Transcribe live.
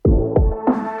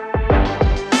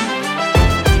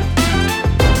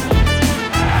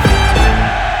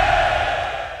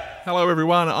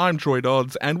everyone, I'm Troy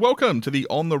Dodds, and welcome to the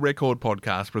On The Record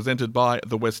podcast presented by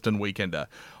The Western Weekender.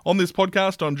 On this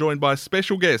podcast, I'm joined by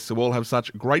special guests who all have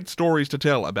such great stories to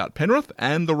tell about Penrith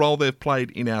and the role they've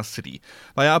played in our city.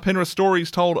 They are Penrith stories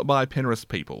told by Penrith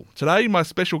people. Today, my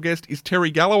special guest is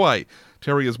Terry Galloway.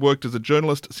 Terry has worked as a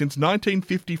journalist since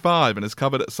 1955 and has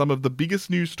covered some of the biggest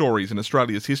news stories in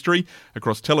Australia's history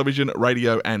across television,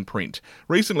 radio and print.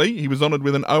 Recently, he was honoured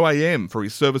with an OAM for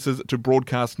his services to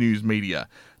broadcast news media.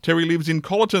 Terry lives in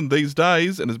Colleton these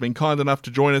days and has been kind enough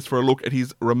to join us for a look at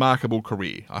his remarkable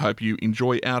career. I hope you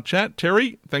enjoy our chat.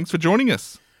 Terry, thanks for joining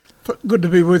us. Good to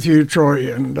be with you,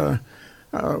 Troy, and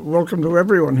welcome to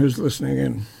everyone who's listening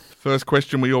in. First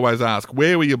question we always ask,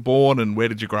 where were you born and where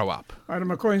did you grow up?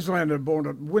 I'm a Queenslander born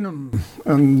at Wynnum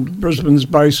and Brisbane's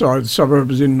Bayside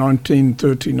suburbs in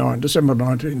December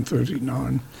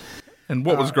 1939. And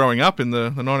what was growing up in the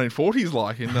 1940s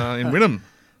like in Wynnum?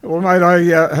 Well, mate,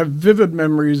 I have vivid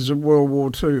memories of World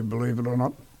War II, believe it or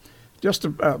not. Just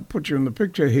to put you in the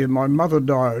picture here, my mother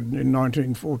died in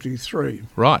 1943.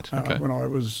 Right, okay. When I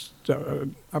was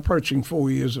approaching 4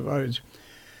 years of age.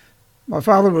 My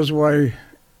father was away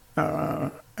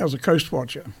as a coast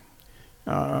watcher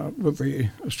with the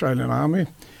Australian Army,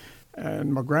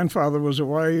 and my grandfather was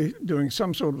away doing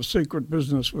some sort of secret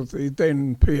business with the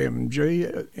then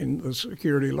PMG in the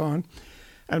security line,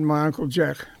 and my Uncle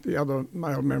Jack, the other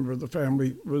male member of the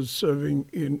family, was serving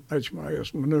in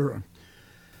HMAS Manura.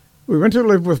 We went to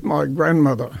live with my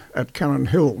grandmother at Cannon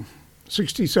Hill,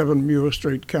 67 Muir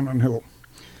Street, Cannon Hill,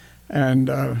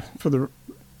 and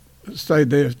stayed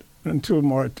there until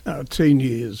my teen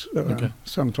years,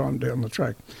 sometime down the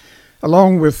track,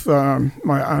 along with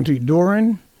my auntie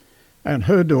Doreen and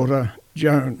her daughter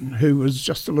Joan, who was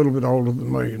just a little bit older than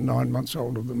me, 9 months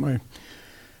older than me.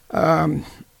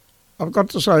 I've got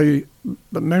to say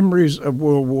the memories of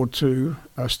World War II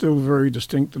are still very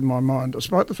distinct in my mind,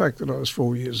 despite the fact that I was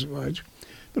 4 years of age.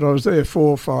 But I was there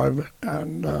 4, 5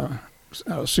 and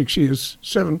 6 years,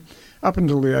 7, up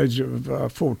until the age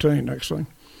of 14 actually.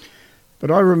 But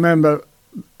I remember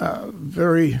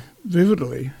very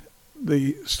vividly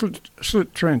the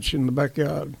slit trench in the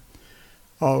backyard,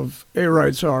 of air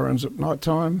raid sirens at night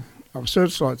time, of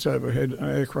searchlights overhead and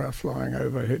aircraft flying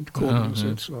overhead, caught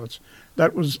searchlights.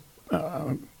 That was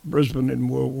Brisbane in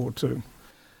World War II.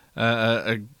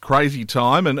 A crazy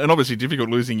time and obviously difficult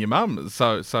losing your mum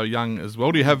so young as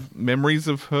well. Do you have memories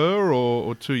of her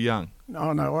or too young?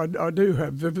 No, I do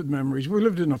have vivid memories. We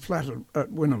lived in a flat at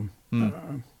Wynnum.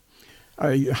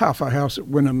 Half a house at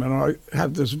Wynnum, and I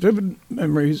have this vivid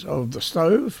memories of the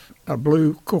stove, a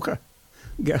blue cooker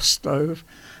gas stove,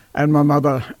 and my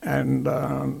mother and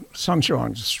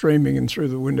sunshine streaming in through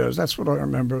the windows. That's what I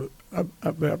remember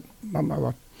about my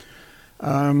mother.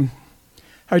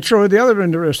 Hey Troy, the other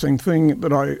interesting thing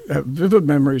that I have vivid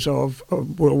memories of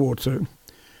World War II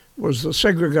was the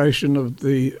segregation of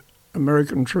the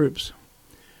American troops.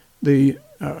 The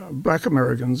black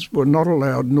Americans were not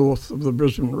allowed north of the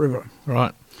Brisbane River.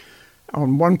 Right.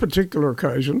 On one particular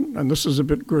occasion, and this is a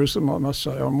bit gruesome, I must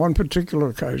say, on one particular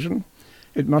occasion,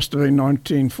 it must have been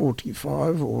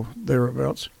 1945 or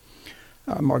thereabouts,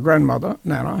 my grandmother,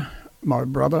 Nana, my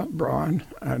brother, Brian,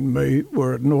 and me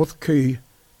were at North Quay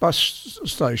bus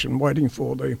station waiting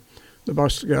for the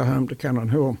bus to go home to Cannon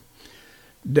Hill.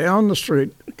 Down the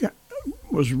street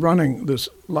was running this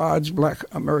large black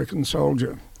American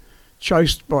soldier,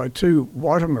 chased by 2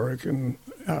 white American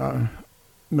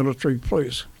military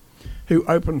police who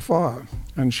opened fire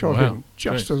and shot him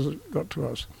just as it got to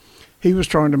us. He was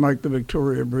trying to make the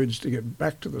Victoria Bridge to get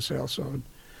back to the south side.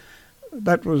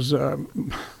 That was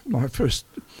my first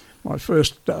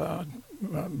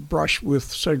brush with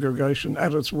segregation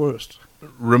at its worst.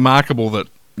 Remarkable that,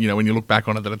 when you look back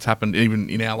on it, that it's happened even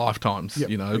in our lifetimes,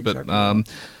 Exactly. But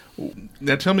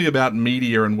now tell me about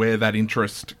media and where that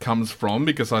interest comes from,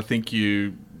 because I think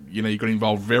you got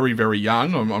involved very, very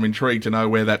young. I'm intrigued to know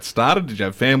where that started. Did you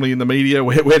have family in the media?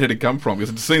 Where did it come from?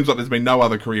 Because it seems like there's been no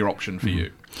other career option for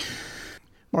you.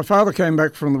 My father came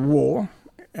back from the war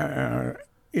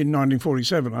in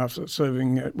 1947 after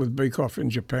serving with Beekoff in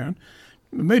Japan.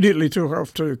 Immediately took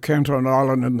off to Canton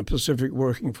Island in the Pacific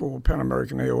working for Pan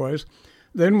American Airways.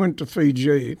 Then went to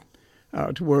Fiji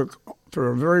to work for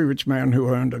a very rich man who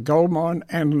owned a gold mine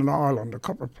and an island, a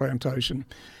copper plantation.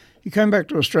 He came back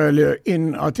to Australia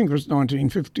in, I think it was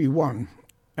 1951,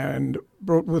 and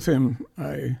brought with him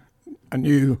a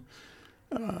new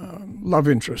love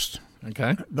interest.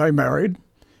 Okay. They married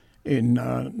in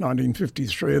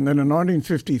 1953, and then in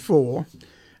 1954,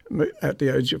 at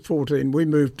the age of 14, we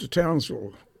moved to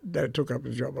Townsville. Dad took up a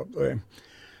job up there.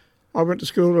 I went to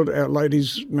school at Our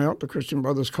Lady's Mount, the Christian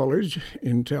Brothers College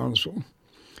in Townsville.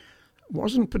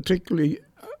 wasn't particularly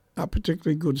a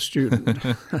particularly good student.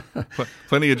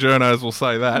 Plenty of journos will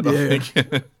say that, Yeah. I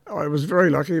think. I was very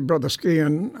lucky. Brother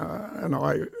Skian and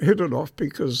I hit it off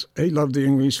because he loved the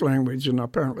English language, and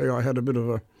apparently I had a bit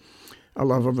of a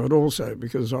love of it also,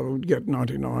 because I would get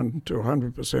 99 to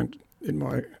 100% in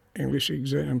my English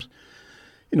exams.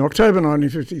 In October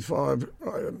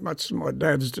 1955, much to my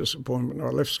dad's disappointment, I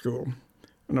left school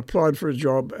and applied for a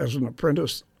job as an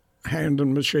apprentice hand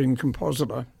and machine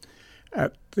compositor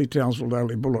at the Townsville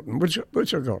Daily Bulletin,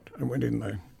 which I got and went in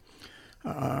there.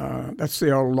 That's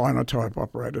the old linotype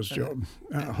operator's job.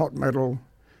 Hot metal,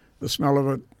 the smell of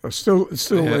it, it's still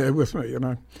there with me, you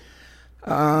know.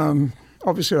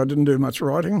 Obviously, I didn't do much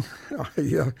writing.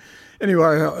 Anyway,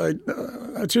 I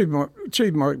achieved my.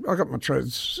 I got my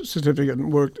trade certificate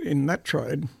and worked in that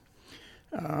trade,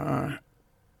 but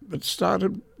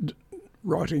started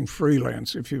writing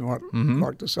freelance, if you might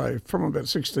like to say, from about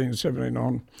 16, 17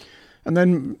 on, and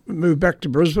then moved back to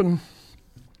Brisbane.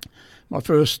 My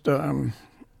first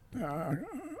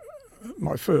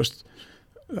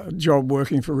job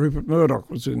working for Rupert Murdoch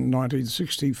was in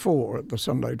 1964 at the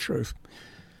Sunday Truth,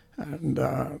 and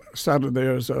started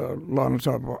there as a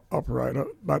linotype operator,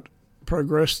 but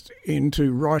progressed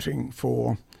into writing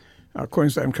for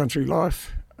Queensland Country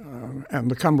Life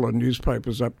and the Cumberland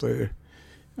newspapers up there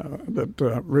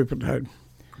that Rupert had.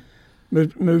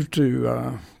 Moved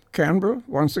to Canberra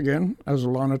once again as a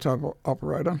linotype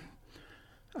operator,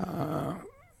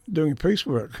 doing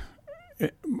piecework.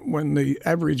 When the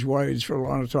average wage for a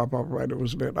linotype operator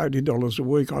was about $80 a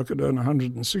week, I could earn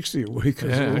 $160 a week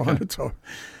as a linotype.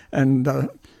 And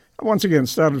once again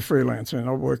started freelancing.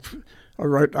 I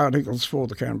wrote articles for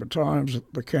the Canberra Times,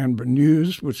 the Canberra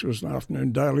News, which was an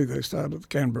afternoon daily. They started the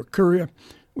Canberra Courier,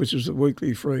 which is a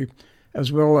weekly free,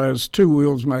 as well as Two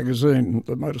Wheels magazine,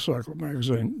 the motorcycle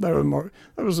magazine. That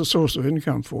was a source of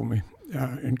income for me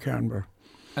in Canberra.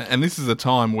 And this is a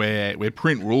time where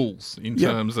print rules in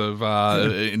terms of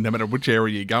no matter which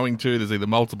area you're going to. There's either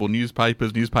multiple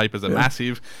newspapers. Newspapers are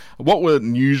massive. What were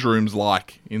newsrooms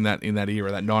like in that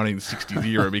era, that 1960s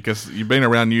era? Because you've been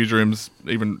around newsrooms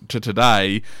even to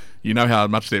today. You know how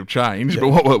much they've changed. But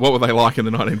what were they like in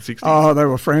the 1960s? Oh, they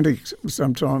were frantic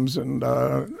sometimes, and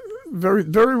very,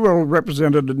 very well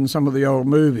represented in some of the old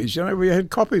movies. You know, we had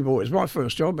copy boys. My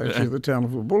first job, actually, at the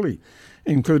Townsville Bully,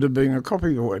 included being a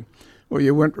copy boy. Well,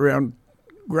 you went around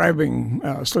grabbing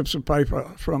slips of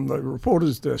paper from the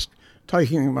reporter's desk,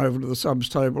 taking them over to the subs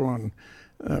table, and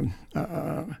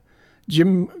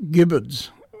Jim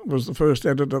Gibbards was the first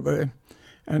editor there.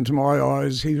 And to my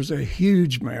eyes, he was a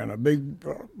huge man, a big,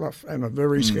 rough, and a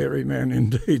very scary man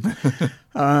indeed.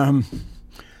 The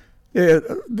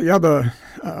other,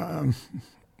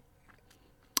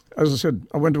 as I said,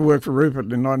 I went to work for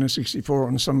Rupert in 1964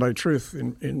 on Sunday Truth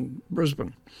in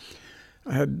Brisbane.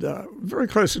 I had a very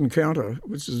close encounter,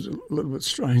 which is a little bit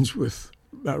strange, with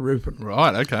Rupert.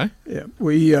 Right, okay. Yeah,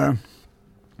 we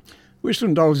used to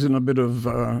indulge in a bit of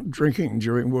drinking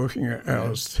during working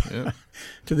hours,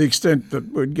 to the extent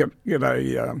that we'd get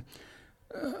a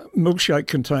milkshake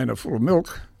container full of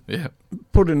milk,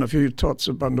 put in a few tots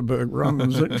of Bundaberg rum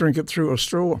and drink it through a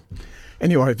straw.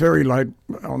 Anyway, very late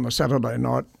on the Saturday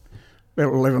night,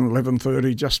 about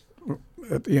 11:30, just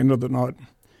at the end of the night,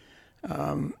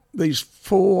 these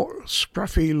four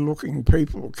scruffy-looking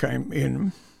people came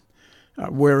in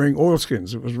wearing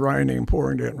oilskins. It was raining and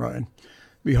pouring down rain.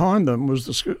 Behind them was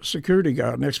the security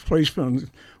guard, an ex-policeman,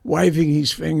 waving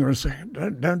his finger and saying,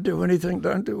 don't do anything,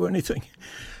 don't do anything.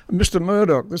 Mr.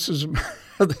 Murdoch, this is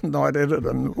the night editor,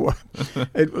 and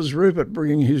it was Rupert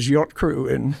bringing his yacht crew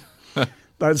in.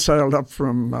 They'd sailed up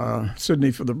from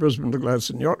Sydney for the Brisbane to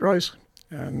Gladstone yacht race,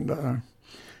 and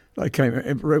they came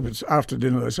in. Rupert's after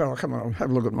dinner. They said, "Oh, come on, have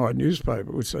a look at my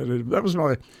newspaper," which they did. That was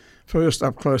my first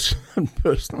up close and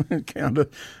personal encounter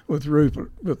with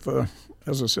Rupert, with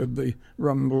as I said, the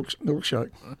rum milkshake.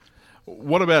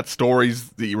 What about stories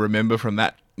that you remember from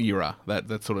that era,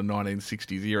 that sort of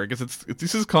 1960s era? I guess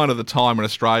this is kind of the time when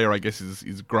Australia, I guess,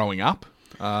 is growing up.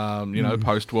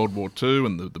 Post World War II,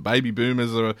 and the baby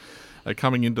boomers are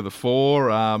coming into the fore.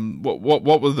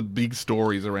 What were the big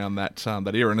stories around that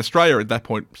era? And Australia at that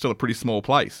point still a pretty small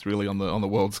place, really, on the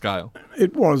world scale.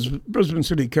 It was. Brisbane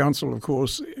City Council, of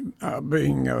course,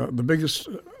 being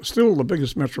still the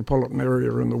biggest metropolitan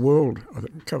area in the world, I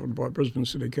think, covered by Brisbane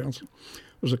City Council,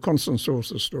 was a constant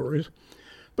source of stories.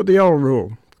 But the old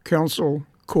rule: council,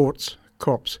 courts,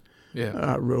 cops.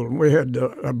 Rule. And we had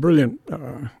a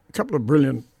couple of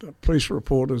brilliant police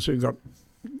reporters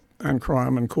and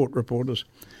crime and court reporters.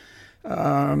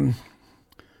 I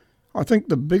think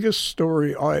the biggest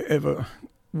story I ever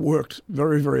worked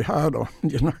very, very hard on,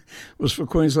 was for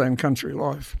Queensland Country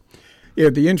Life. Yeah,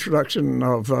 the introduction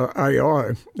of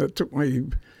AI, it took me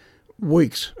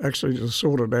weeks actually to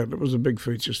sort it out. It was a big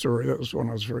feature story. That was one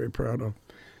I was very proud of.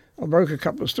 I broke a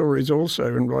couple of stories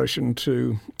also in relation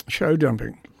to show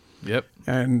jumping. Yep.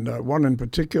 And one in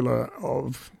particular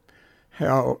of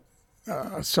how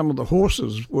some of the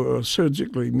horses were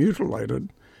surgically mutilated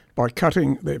by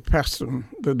cutting their pastern,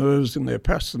 the nerves in their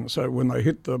pastern, so when they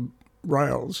hit the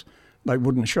rails, they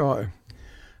wouldn't shy.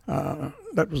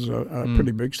 That was a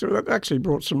pretty big story. That actually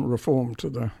brought some reform to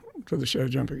the show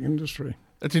jumping industry.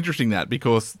 It's interesting that,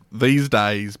 because these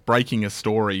days breaking a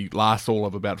story lasts all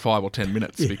of about 5 or 10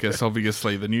 minutes because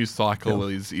obviously the news cycle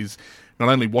is not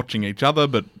only watching each other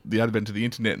but the advent of the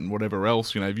internet and whatever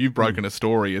else. If you've broken a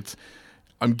story,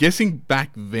 I'm guessing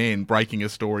back then breaking a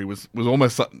story was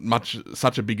almost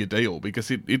such a bigger deal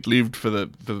because it lived for at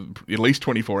least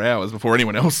 24 hours before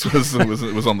anyone else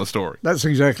was on the story. That's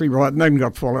exactly right, and then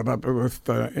got followed up with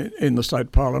in the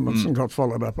state parliaments and got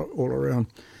followed up all around.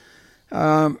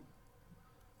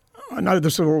 I know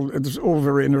it's all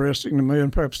very interesting to me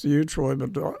and perhaps to you, Troy,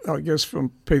 but I guess from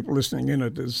people listening in,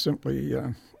 it is simply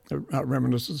a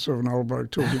reminiscence of an old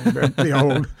bloke talking about the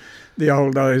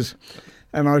old days.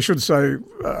 And I should say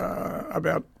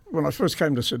about when I first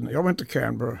came to Sydney, I went to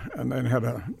Canberra and then had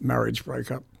a marriage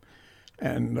breakup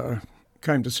and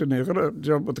came to Sydney. I got a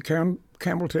job with the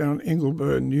Campbelltown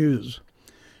Ingleburn News,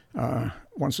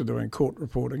 once they're doing court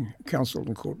reporting, council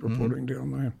and court reporting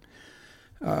down there.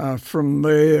 From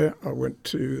there, I went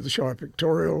to the Shire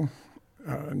Pictorial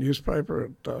newspaper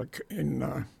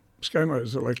in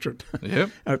ScoMo's electorate.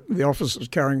 Yep. At the office of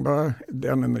Caringbah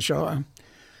down in the Shire.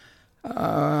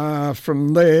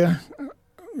 From there,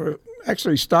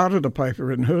 actually started a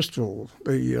paper in Hurstville,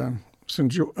 the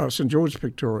St. George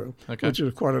Pictorial, which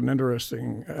is quite an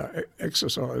interesting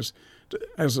exercise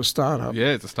as a startup.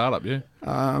 Yeah, it's a startup, yeah.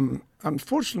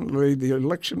 Unfortunately, the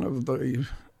election of the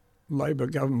Labor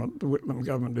government, the Whitlam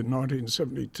government in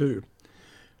 1972,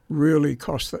 really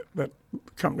cost that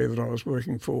company that I was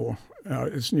working for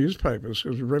its newspapers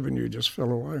because revenue just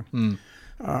fell away.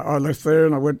 I left there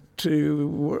and I went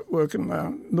to work in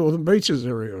the Northern Beaches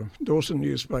area, Dawson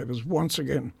newspapers, once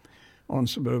again on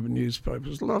suburban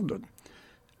newspapers. Loved it.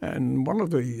 And one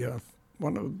of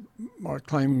my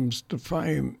claims to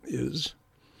fame is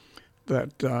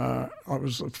that I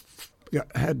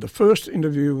had the first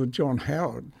interview with John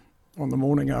Howard on the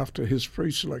morning after his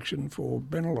pre-selection for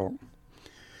Bennelong.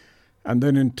 And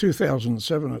then in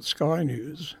 2007 at Sky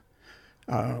News,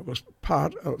 was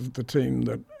part of the team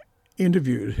that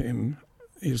interviewed him,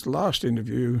 his last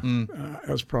interview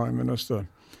as Prime Minister.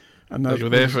 And you were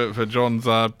there for John's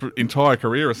entire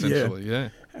career, essentially, yeah.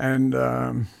 And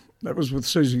that was with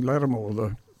Susie Lattimore,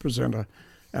 the presenter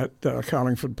at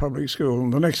Carlingford Public School.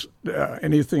 And the next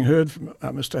anything heard from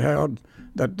Mr. Howard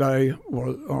that day,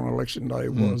 on election day,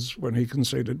 was when he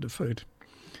conceded defeat.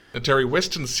 Now, Terry,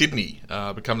 Western Sydney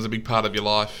becomes a big part of your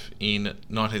life in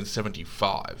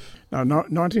 1975. Now,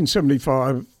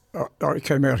 1975, I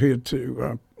came out here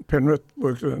to Penrith,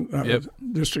 worked in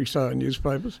District Star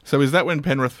newspapers. So is that when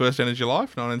Penrith first entered your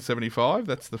life, 1975?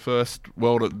 That's the first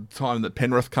time that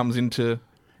Penrith comes into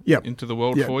the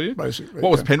world for you? Basically.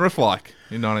 What was Penrith like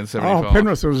in 1975? Oh,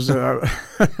 Penrith was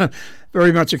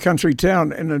very much a country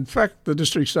town. And in fact, the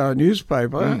District Star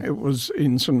newspaper, it was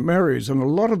in St Mary's. And a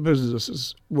lot of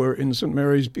businesses were in St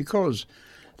Mary's because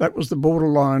that was the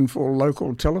borderline for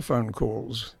local telephone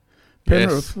calls.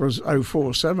 Penrith was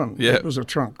 047. Yeah. It was a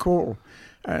trunk call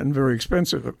and very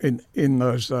expensive in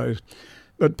those days.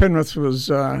 But Penrith was,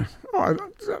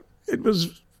 it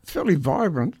was fairly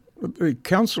vibrant. The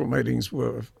council meetings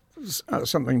were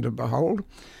something to behold.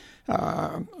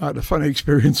 I had a funny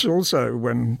experience also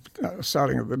when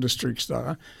starting at the District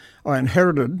Star. I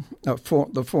inherited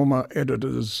the former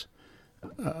editor's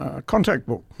contact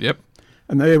book. Yep.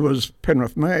 And there was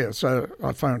Penrith Mayor, so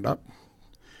I phoned up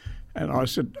and I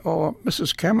said, "Oh,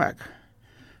 Mrs. Camac."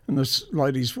 And this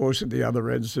lady's voice at the other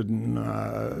end said,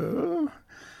 "Who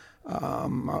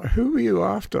are you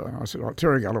after?" I said,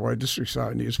 "Terry Galloway, District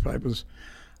Star newspapers."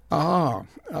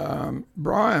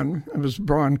 Brian, it was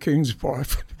Brian King's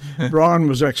wife. Brian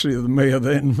was actually the mayor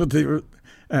then,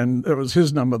 and it was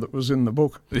his number that was in the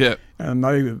book. Yeah. And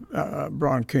they,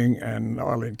 Brian King and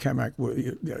Eileen Camac were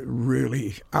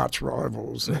really arch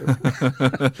rivals,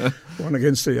 one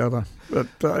against the other. But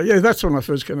that's when I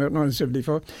first came out,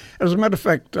 1975. As a matter of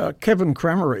fact, Kevin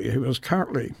Cramery, who is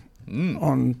currently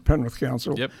on Penrith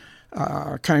Council,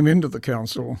 came into the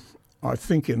council, I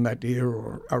think, in that year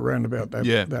or around about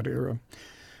that era.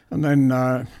 And then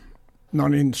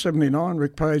 1979,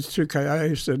 Rick Page,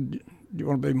 2KA, said, do you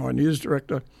want to be my news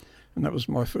director? And that was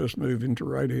my first move into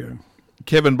radio.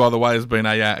 Kevin, by the way, has been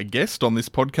a guest on this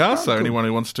podcast, so cool. anyone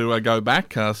who wants to go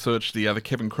back, search the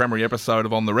Kevin Crameri episode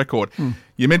of On The Record.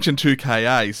 You mentioned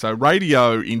 2KA, so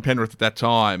radio in Penrith at that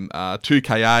time,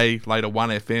 2KA, later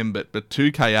 1FM, but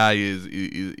 2KA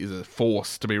is a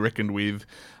force to be reckoned with,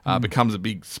 becomes a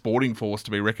big sporting force to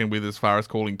be reckoned with as far as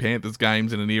calling Panthers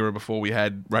games in an era before we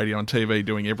had radio and TV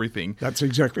doing everything. That's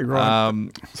exactly right.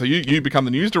 So you become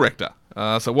the news director.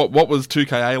 So what was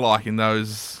 2KA like in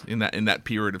that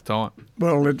period of time?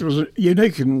 Well, it was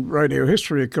unique in radio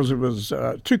history because it was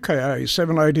 2KA,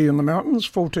 780 in the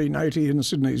mountains, 1480 in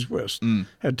Sydney's west.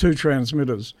 Had two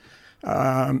transmitters.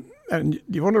 And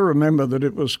you want to remember that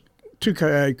it was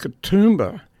 2KA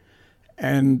Katoomba,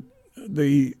 and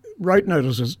the rate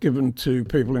notices given to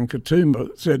people in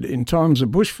Katoomba said, in times of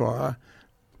bushfire,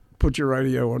 put your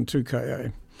radio on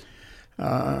 2KA.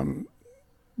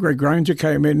 Greg Granger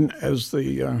came in as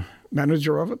the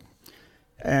manager of it,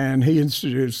 and he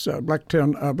introduced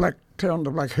Blacktown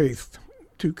to Blackheath,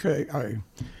 2KA,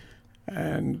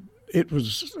 and it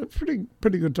was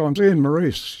pretty good times. Ian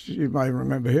Maurice, you may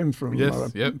remember him from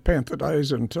Panther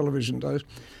days and television days.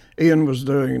 Ian was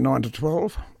doing 9 to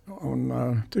 12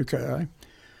 on 2KA.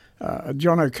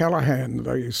 John O'Callaghan,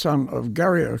 the son of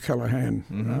Gary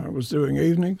O'Callaghan, was doing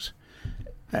evenings.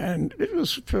 And it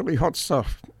was fairly hot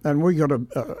stuff. And we got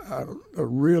a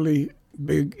really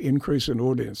big increase in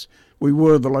audience. We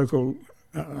were the local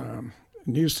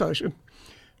news station.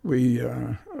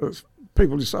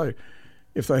 People just say,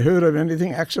 if they heard of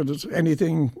anything, accidents,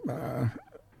 anything,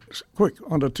 quick,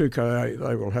 onto 2KA,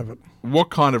 they will have it. What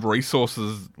kind of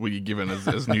resources were you given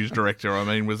as news director? I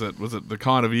mean, was it the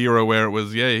kind of era where it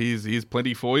was, here's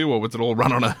plenty for you, or was it all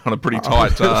run on a pretty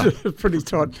tight? Pretty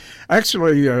tight.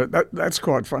 Actually, that's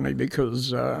quite funny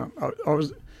because I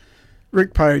was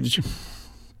Rick Page.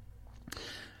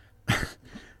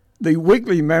 The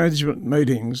weekly management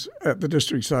meetings at the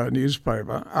District Star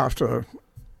newspaper after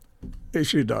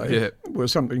issue day were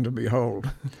something to behold.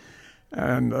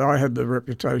 And I had the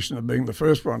reputation of being the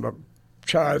first one to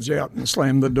charge out and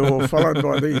slam the door, followed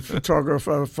by the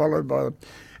photographer, followed by...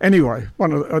 Anyway,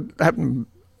 it happened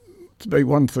to be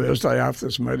one Thursday after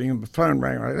this meeting, and the phone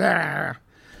rang.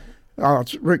 Oh,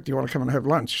 it's Rick, do you want to come and have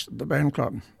lunch at the band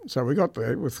club? So we got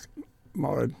there with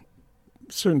my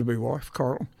soon-to-be wife,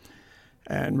 Coral,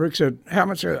 and Rick said, how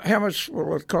much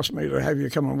will it cost me to have you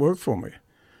come and work for me?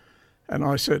 And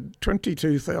I said,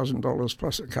 $22,000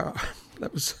 plus a car.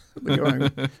 That was a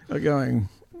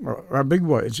big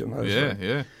wage in those days.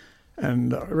 Yeah.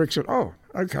 And Rick said, oh,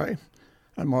 okay.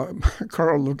 And my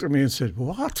Coral looked at me and said,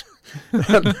 what?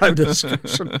 No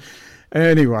discussion.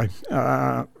 Anyway,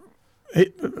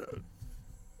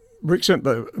 Rick sent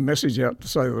the message out to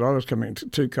say that I was coming to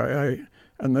 2KA,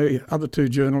 and the other two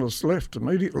journalists left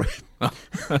immediately.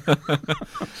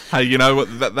 Hey, you know what?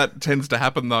 That tends to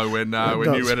happen though when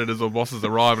new editors or bosses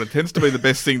arrive, and it tends to be the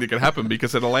best thing that can happen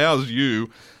because it allows you.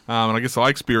 And I guess I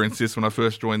experienced this when I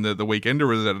first joined the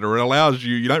Weekender as editor. It allows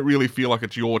you don't really feel like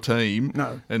it's your team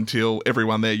until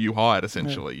everyone there you hired,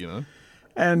 essentially. You know.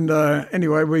 And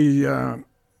anyway, we, as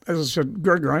I said,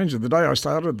 Greg Granger. The day I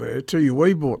started there,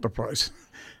 2UE bought the place.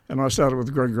 And I started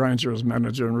with Greg Granger as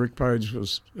manager, and Rick Page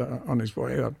was on his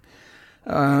way out.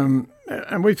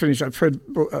 And we finished up.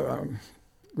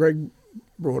 Greg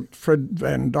brought Fred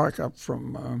Van Dyke up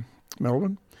from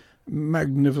Melbourne.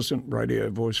 Magnificent radio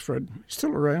voice, Fred. He's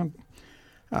still around.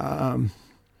 And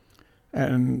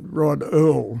Rod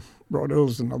Earl. Rod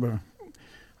Earl's another.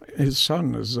 His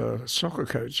son is a soccer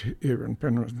coach here in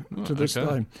Penrith to this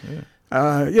day. Yeah.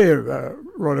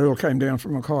 Rod Earl came down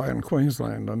from Mackay in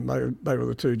Queensland, and they were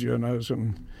the two journos,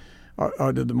 and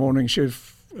I did the morning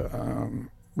shift.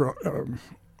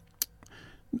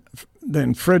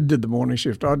 Then Fred did the morning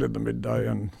shift. I did the midday,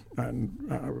 and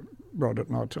Rod at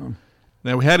night time.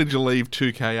 Now, how did you leave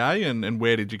 2KA, and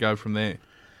where did you go from there?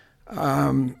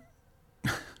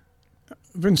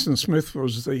 Vincent Smith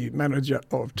was the manager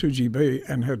of 2GB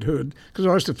and had heard, because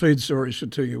I used to feed stories for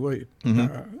 2UE,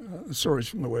 stories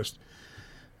from the West,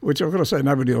 which I've got to say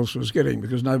nobody else was getting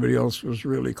because nobody else was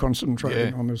really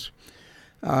concentrating on this.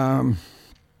 And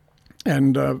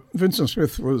Vincent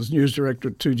Smith was news director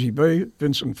at 2GB.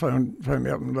 Vincent phoned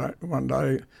me up one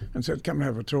day and said, come and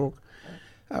have a talk.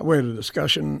 We had a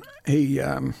discussion. He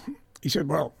said,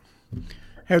 well,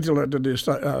 how'd you like to do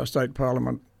State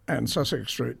Parliament and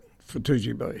Sussex Street for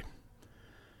 2GB?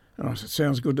 And I said,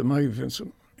 sounds good to me,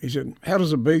 Vincent. He said, how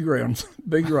does a B grade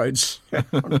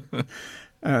sound?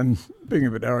 And being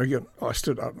a bit arrogant, I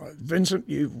stood up and I said, Vincent,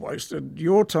 you've wasted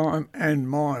your time and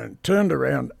mine. Turned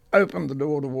around, opened the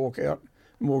door to walk out,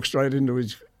 and walked straight into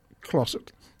his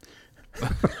closet.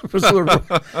 It was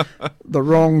the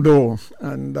wrong door.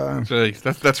 And Jeez,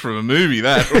 that's from a movie,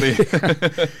 that. Really.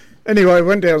 Anyway, I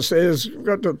went downstairs,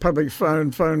 got to the public phone,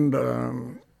 phoned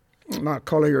Mark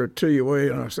Collier at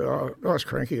TUE, and I said, I was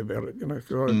cranky about it,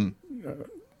 'cause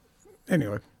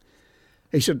anyway,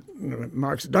 he said,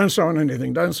 Mark said, don't sign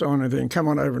anything, come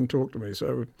on over and talk to me.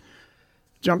 So we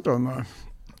jumped on the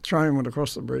train, went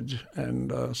across the bridge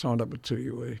and signed up at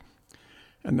TUE.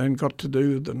 And then got to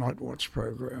do the Night Watch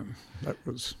program. That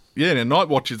was Now Night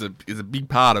Watch is a big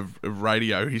part of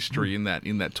radio history in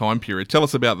that time period. Tell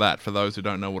us about that for those who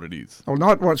don't know what it is. Well,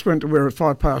 Night Watch went to air at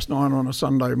 9:05 on a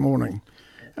Sunday morning.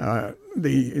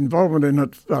 The involvement in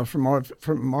it, from my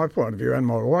point of view and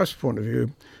my wife's point of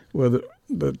view, were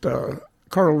that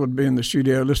Coral would be in the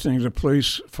studio listening to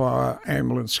police, fire,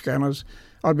 ambulance scanners.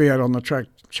 I'd be out on the track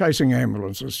chasing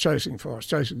ambulances, chasing fires,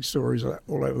 chasing stories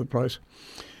all over the place,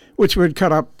 which we'd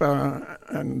cut up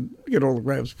and get all the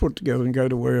grabs put together and go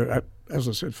to where at, as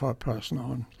I said,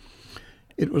 9:05.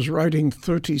 It was rating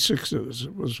 36s.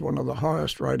 It was one of the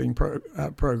highest rating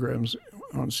programs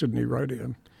on Sydney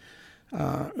radio.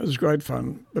 It was great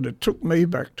fun, but it took me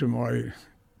back to my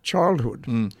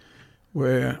childhood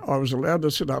where I was allowed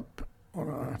to sit up on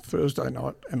a Thursday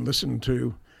night and listen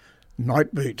to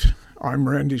Night Beat. I'm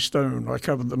Randy Stone. I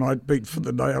covered the Night Beat for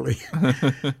the Daily.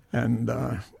 And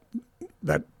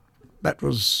that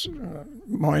was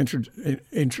my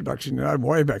introduction,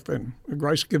 way back then, a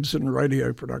Grace Gibson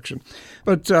radio production.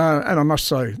 But and I must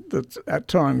say that at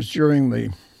times during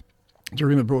the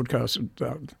broadcast on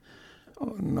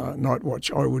Night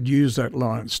Watch, I would use that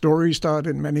line. Stories start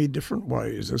in many different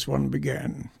ways. This one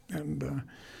began, and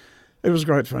it was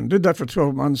great fun. Did that for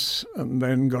 12 months, and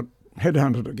then got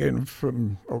headhunted again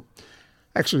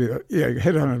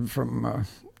headhunted from.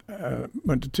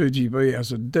 Went to 2GB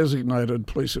as a designated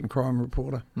police and crime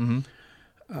reporter.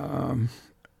 Mm-hmm.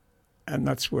 And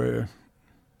that's where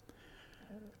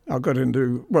I got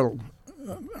into,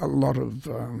 a lot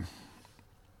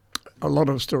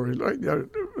of stories. Like,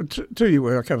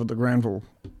 2UE, I covered the Granville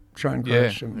train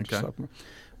crash and stuff.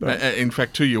 But, in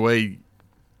fact, 2UE,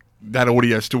 that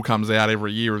audio still comes out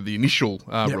every year of the initial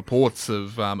reports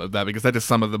of that, because that is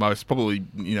some of the most, probably,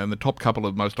 in the top couple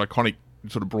of most iconic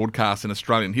sort of broadcasts in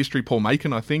Australian history. Paul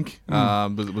Macon, I think,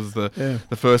 was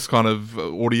the first kind of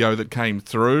audio that came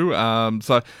through.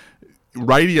 So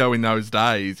radio in those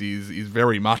days is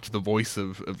very much the voice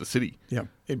of the city. Yeah,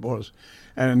 it was.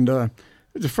 And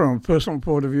from a personal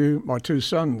point of view, my two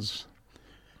sons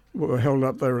were held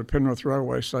up there at Penrith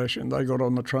Railway Station. They got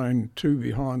on the train two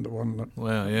behind the one that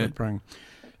rang.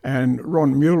 And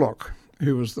Ron Mulock,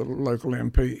 who was the local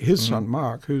MP, his son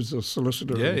Mark, who's the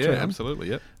solicitor in town. Yeah, absolutely,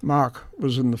 yeah. Mark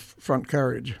was in the front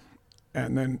carriage,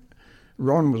 and then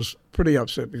Ron was pretty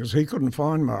upset because he couldn't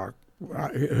find Mark.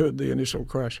 He heard the initial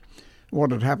crash.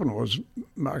 What had happened was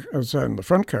Mark was in the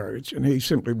front carriage, and he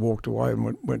simply walked away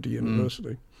and went to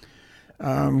university.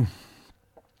 So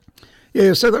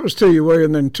that was 2UE,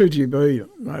 and then 2GB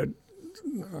made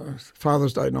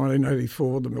Father's Day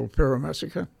 1984, the Milperra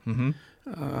Massacre.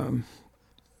 Mm-hmm.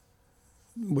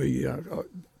 We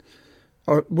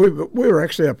were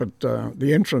actually up at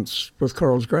the entrance with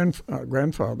Coral's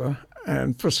grandfather,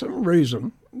 and for some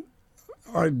reason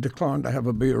I declined to have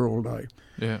a beer all day.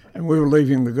 Yeah. And we were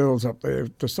leaving the girls up there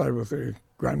to stay with their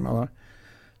grandmother,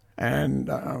 and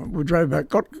we drove back,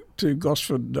 got to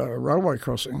Gosford railway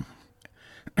crossing,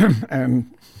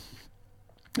 and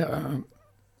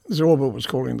Zorba was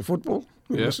calling the football.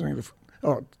 We were listening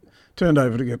to turned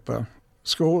over to get the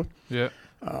score. Yeah.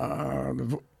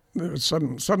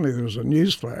 Suddenly there was a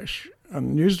news flash,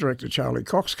 and news director Charlie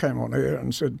Cox came on air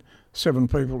and said 7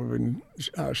 people have been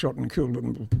shot and killed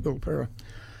in Milperra.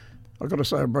 I've got to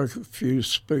say I broke a few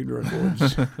speed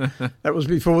records. That was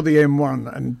before the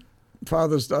M1, and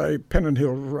Father's Day, Pennant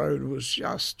Hill Road was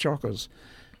just chockers,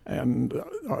 and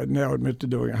I now admit to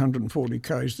doing 140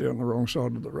 k's down the wrong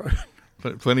side of the road.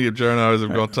 Plenty of journos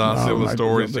have got similar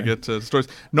stories to get to stories.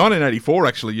 1984,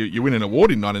 actually, you win an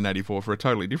award in 1984 for a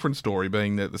totally different story,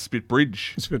 being the Spit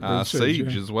Bridge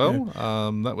siege as well. Yeah.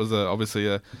 That was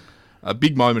obviously a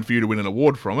big moment for you to win an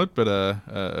award from it, but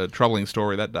a troubling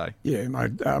story that day. Yeah,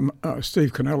 mate.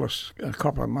 Steve Canellis, a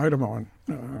copper mate of mine,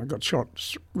 got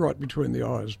shot right between the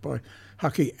eyes by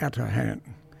Hucky Atahan.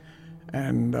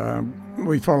 And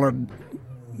we followed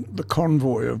the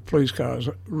convoy of police cars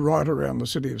right around the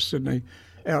city of Sydney,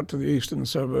 out to the eastern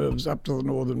suburbs, up to the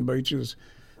northern beaches,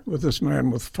 with this man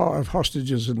with 5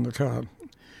 hostages in the car.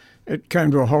 It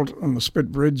came to a halt on the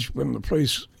Spit Bridge when the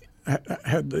police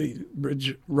had the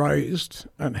bridge raised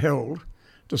and held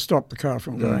to stop the car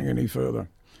from going any further.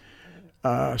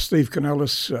 Steve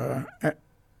Canellis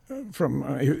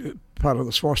part of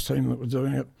the SWAS team that was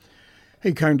doing it.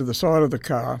 He came to the side of the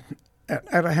car.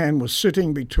 Atahan was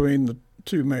sitting between the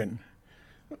two men.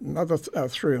 Another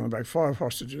three in the back, 5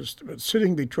 hostages, but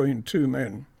sitting between two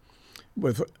men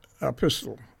with a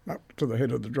pistol up to the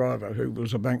head of the driver, who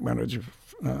was a bank manager.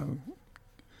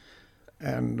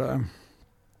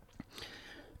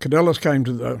 Cadellas came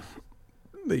to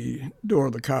the door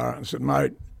of the car and said,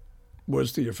 "Mate,"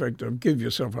 was the effect of, "Give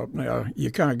yourself up now,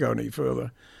 you can't go any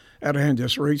further." Atahan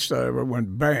just reached over,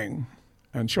 went bang,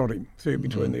 and shot him fair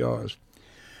between the eyes.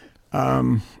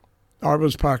 I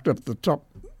was parked up the top,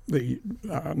 the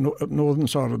northern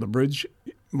side of the bridge.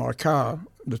 My car,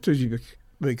 the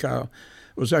 2GB car,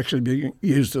 was actually being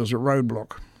used as a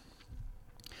roadblock.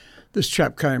 This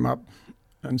chap came up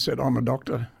and said, "I'm a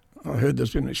doctor. I heard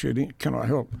there's been a shooting. Can I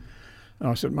help?" And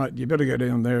I said, "Mate, you better go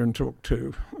down there and talk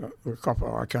to the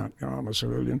copper. I can't, I'm a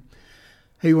civilian."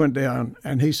 He went down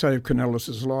and he saved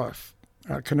Canellis' life.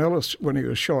 Canellis, when he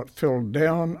was shot, fell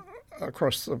down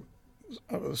across the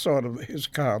side of his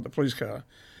car, the police car,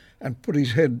 and put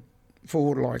his head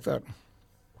forward like that.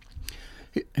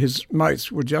 His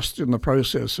mates were just in the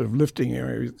process of lifting him.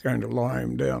 He was going to lie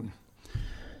him down.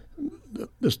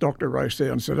 This doctor raced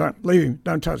down and said, "Don't leave him,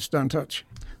 don't touch, don't touch."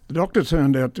 The doctor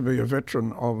turned out to be a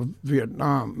veteran of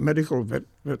Vietnam, medical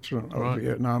veteran of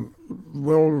Vietnam,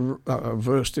 well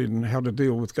versed in how to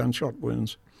deal with gunshot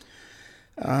wounds.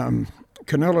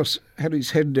 Canellis had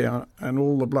his head down and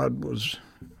all the blood was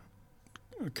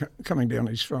coming down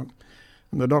his front.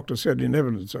 And the doctor said in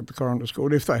evidence at the coroner's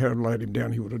court, if they had laid him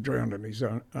down, he would have drowned in his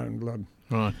own blood.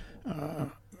 Right.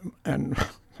 And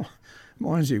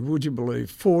mind you, would you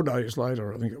believe, 4 days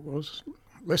later, I think it was,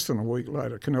 less than a week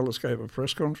later, Canellis gave a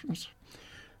press conference.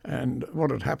 And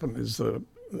what had happened is the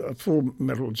full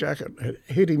metal jacket had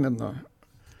hit him in the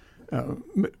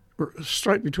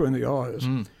straight between the eyes,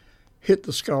 hit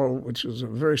the skull, which is a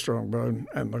very strong bone,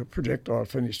 and the projectile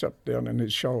finished up down in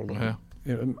his shoulder. Wow.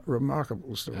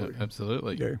 Remarkable story.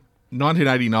 Absolutely. Yeah.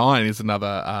 1989 is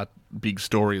another big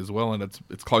story as well, and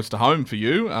it's close to home for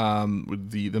you, with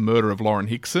the murder of Lauren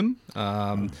Hickson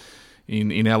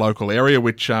in our local area,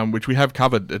 which we have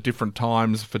covered at different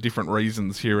times for different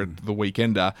reasons here at The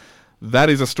Weekender.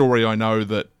 That is a story I know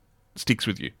that sticks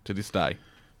with you to this day.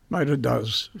 Mate, it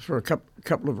does, for a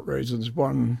couple of reasons.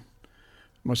 One,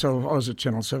 myself, I was at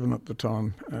Channel 7 at the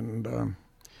time, and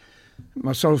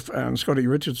myself and Scotty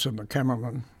Richardson, the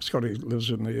cameraman, Scotty lives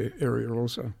in the area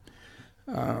also,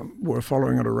 were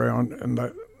following it around, and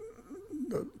the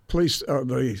police,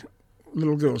 the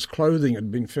little girl's clothing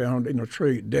had been found in a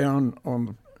tree down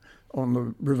on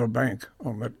the river bank,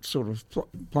 on that sort of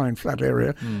plain flat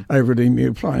area over at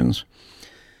Emu Plains.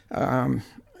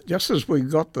 Just as we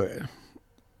got there,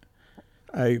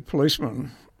 a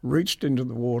policeman reached into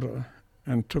the water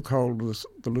and took hold of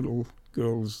the little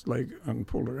girl's leg and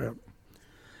pulled her out.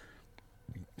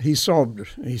 He sobbed.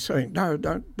 He's saying, "No,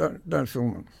 don't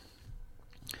film it."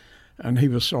 And he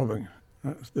was sobbing.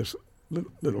 This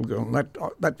little girl. And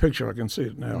that picture, I can see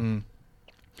it now.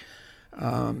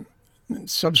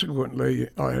 Subsequently,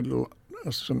 I had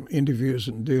some interviews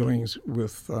and dealings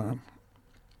with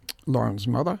Lauren's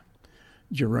mother,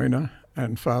 Jarena,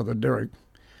 and father Derek.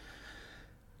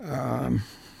 And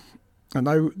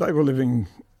they were living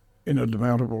in a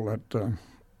demountable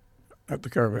at the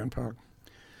caravan park.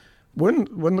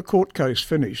 When the court case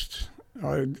finished,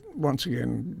 once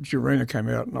again, Jarena came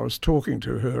out and I was talking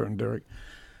to her and Derek,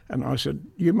 and I said,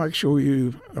 "You make sure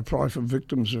you apply for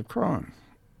victims of crime."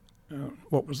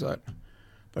 What was that?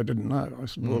 They didn't know. I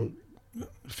said, "Well,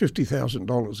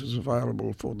 $50,000 is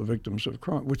available for the victims of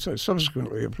crime," which they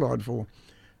subsequently applied for,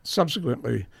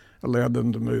 subsequently allowed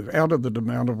them to move out of the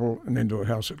demountable and into a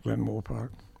house at Glenmore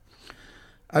Park.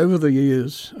 Over the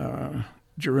years,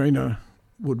 Jarena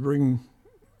would ring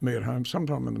me at home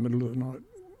sometime in the middle of the night,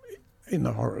 in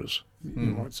the horrors, you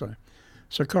might say.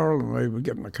 So Coral and me would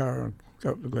get in the car and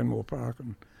go up to Glenmore Park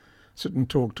and sit and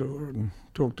talk to her and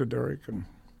talk to Derek.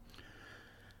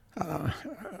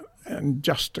 And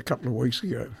just a couple of weeks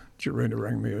ago, Jarena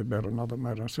rang me about another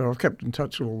matter. So I've kept in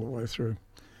touch all the way through.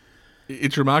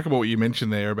 It's remarkable what you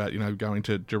mentioned there about, going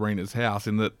to Jarena's house,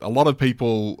 in that a lot of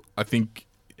people, I think,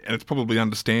 and it's probably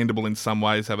understandable in some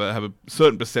ways, have a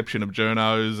certain perception of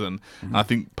journos, and I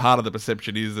think part of the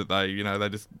perception is that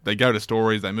they go to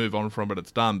stories, they move on from it,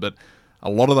 it's done. But a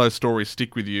lot of those stories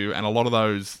stick with you, and a lot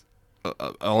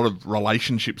of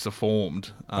relationships are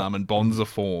formed, and bonds are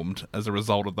formed as a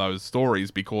result of those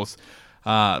stories, because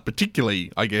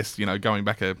particularly, I guess, going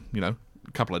back a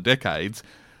couple of decades,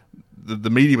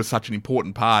 the media was such an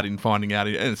important part in finding out,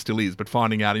 and it still is, but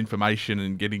finding out information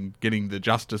and getting the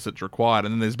justice that's required.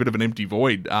 And then there's a bit of an empty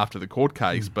void after the court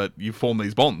case, but you form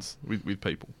these bonds with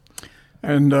people.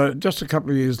 And just a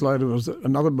couple of years later was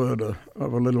another murder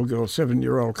of a little girl,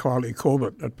 7-year-old Kylie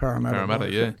Corbett at Parramatta,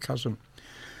 my cousin.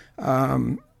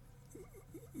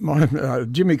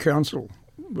 Jimmy Council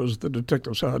was the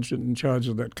detective sergeant in charge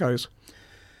of that case.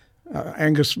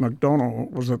 Angus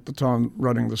MacDonald was at the time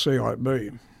running the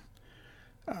CIB.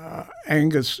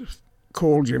 Angus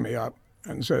called Jimmy up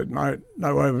and said, no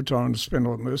overtime to spend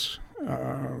on this.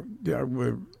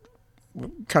 We're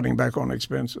cutting back on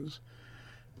expenses.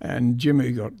 And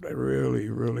Jimmy got really,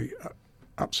 really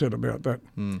upset about that.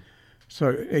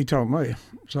 So he told me.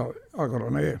 So I got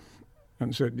on air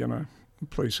and said,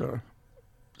 police are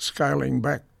scaling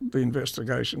back the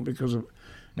investigation because of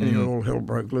all hell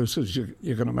broke loose, as you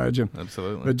can imagine.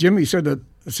 Absolutely. But Jimmy said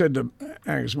to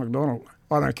Angus MacDonald,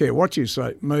 I don't care what you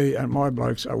say, me and my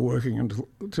blokes are working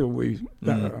until we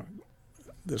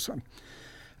this one.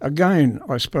 Again,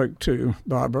 I spoke to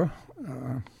Barbara,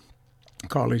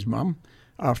 Kylie's mum,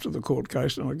 after the court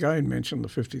case, and again mentioned the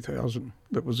 $50,000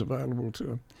 that was available to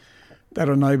her. That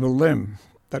enabled them,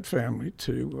 that family,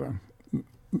 to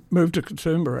move to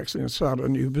Katoomba actually and start a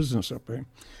new business up there.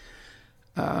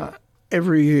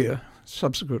 Every year,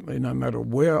 subsequently, no matter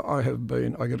where I have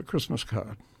been, I get a Christmas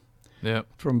card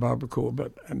from Barbara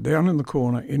Corbett, and down in the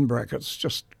corner, in brackets,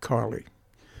 just Kylie.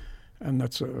 And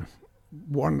that's it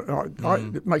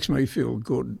makes me feel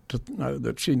good to know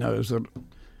that she knows that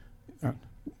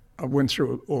I went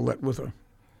through all that with her.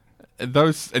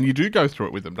 And you do go through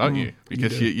it with them, don't you?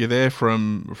 Because you're there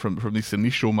from this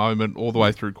initial moment all the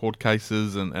way through court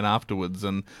cases and afterwards,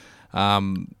 and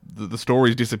the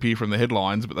stories disappear from the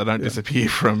headlines, but they don't disappear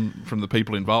from the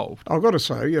people involved. I've got to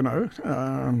say,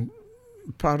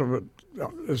 part of it,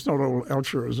 it's not all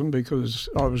altruism, because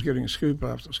I was getting scoop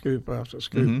after scoop after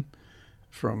scoop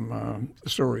from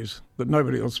stories that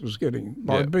nobody else was getting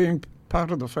by being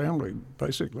part of the family,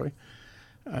 basically.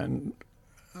 And,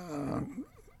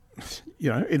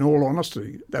 in all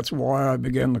honesty, that's why I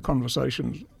began the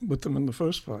conversations with them in the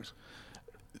first place.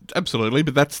 Absolutely,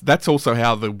 but that's also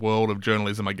how the world of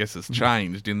journalism, I guess, has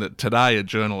changed, in that today a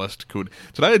journalist could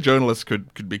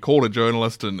be called a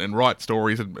journalist and write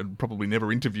stories and probably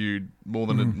never interviewed more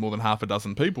than half a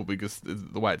dozen people, because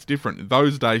the way it's different. In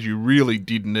those days, you really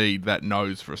did need that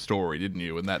nose for a story, didn't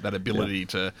you? And that ability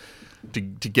to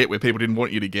get where people didn't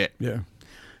want you to get. Yeah.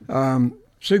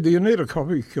 See, the Anita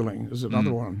Coppy killing is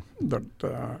another one that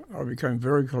I became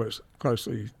very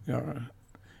closely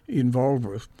involved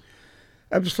with.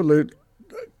 Absolute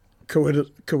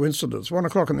coincidence. 1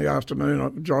 o'clock in the afternoon,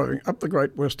 I'm driving up the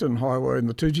Great Western Highway in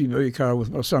the 2GB car with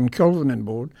my son Kelvin on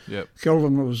board. Yep.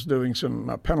 Kelvin was doing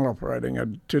some panel operating at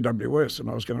 2WS, and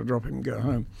I was going to drop him and go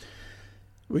home.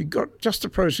 We got just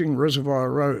approaching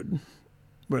Reservoir Road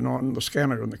when on the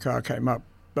scanner and the car came up.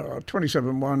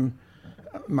 27-1,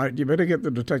 mate, you better get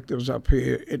the detectives up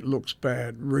here. It looks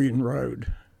bad. Reen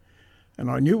Road.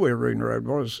 And I knew where Reen Road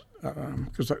was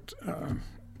because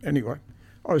anyway,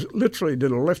 I literally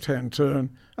did a left-hand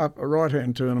turn, up a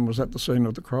right-hand turn, and was at the scene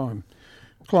of the crime.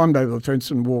 Climbed over the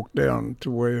fence and walked down to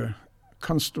where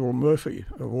Constable Murphy,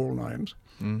 of all names,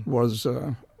 was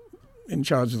in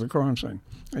charge of the crime scene.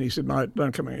 And he said, mate,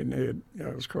 don't come in here,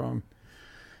 it was crime.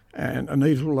 And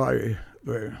Anita lay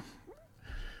there.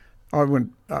 I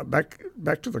went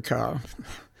back to the car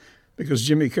because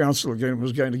Jimmy Council again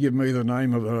was going to give me the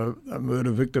name of a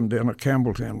murder victim down at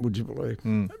Campbelltown, would you believe,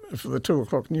 for the 2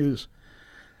 o'clock news.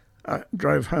 I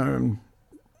drove home,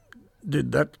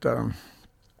 did that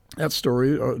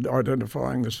story,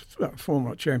 identifying this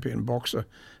former champion boxer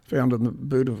found in the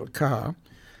boot of a car,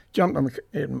 jumped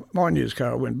in my news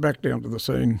car, went back down to the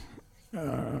scene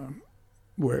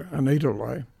where Anita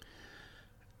lay,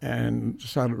 and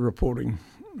started reporting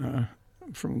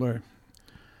from there,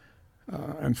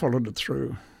 and followed it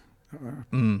through,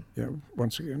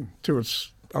 once again, to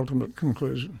its ultimate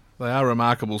conclusion. They are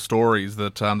remarkable stories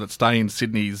that stay in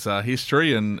Sydney's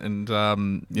history, and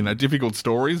difficult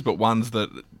stories, but ones that,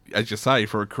 as you say,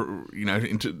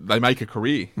 they make a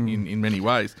career in many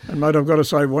ways. And mate, I've got to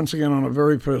say once again, on a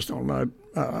very personal note,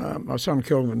 my son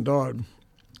Kelvin died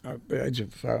at the age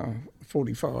of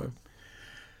 45.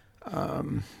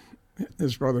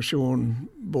 His brother Sean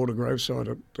bought a gravesite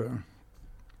at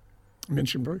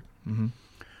Minchinbury.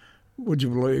 Would you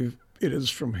believe it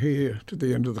is from here to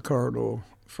the end of the corridor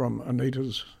from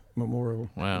Anita's memorial?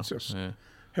 Wow. It's just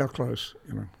how close,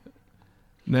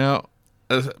 Now,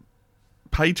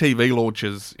 pay TV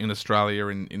launches in Australia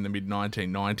in the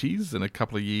mid-1990s, and a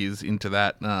couple of years into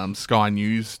that, Sky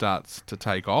News starts to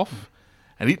take off.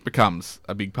 and it becomes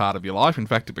a big part of your life. In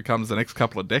fact, it becomes the next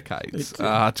couple of decades.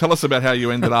 Tell us about how you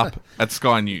ended up at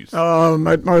Sky News.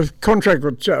 My contract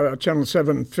with Channel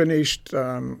 7 finished.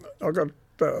 I got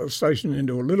stationed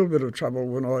into a little bit of trouble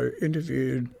when I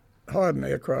hired an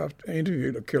aircraft,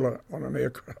 interviewed a killer on an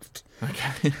aircraft.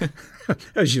 Okay.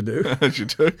 As you do. As you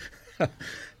do.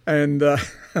 And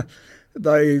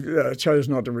they chose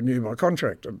not to renew my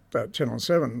contract at Channel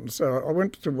 7. So I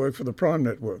went to work for the Prime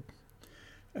Network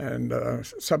and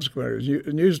subsequently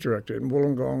as news director in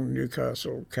Wollongong,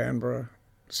 Newcastle, Canberra,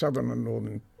 southern and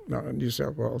northern New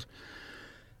South Wales.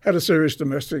 Had a serious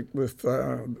domestic with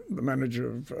the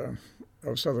manager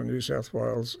of southern New South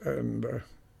Wales, and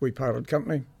we parted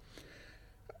company.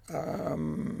 A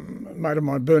mate of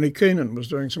mine, Bernie Keenan, was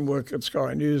doing some work at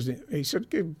Sky News. He said,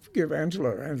 give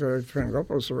Angela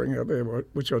Frangopoulos a ring out there,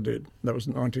 which I did. That was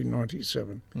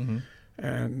 1997. Mm-hmm.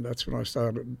 And that's when I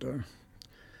started.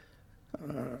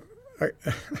 I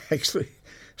actually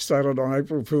started on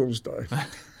April Fool's Day.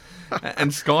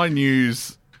 And Sky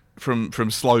News,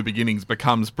 from slow beginnings,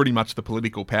 becomes pretty much the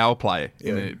political power player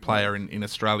in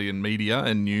Australian media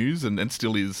and news, and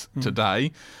still is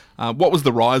today. What was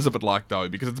the rise of it like, though?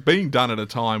 Because it's being done at a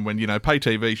time when, pay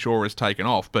TV sure has taken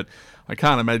off, but I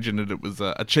can't imagine that it was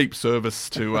a cheap service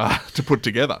to put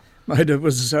together. Mate, it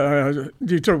was,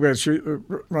 you talk about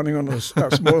running on a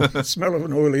smell of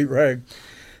an oily rag.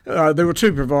 There were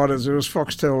two providers. There was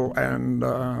Foxtel and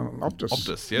Optus.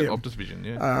 Optus Vision,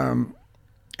 yeah.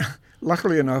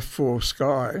 Luckily enough for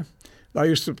Sky, they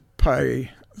used to pay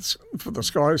for the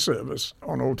Sky service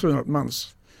on alternate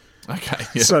months. Okay.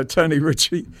 Yeah. So Tony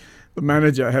Ritchie, the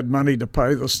manager, had money to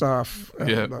pay the staff.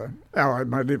 And,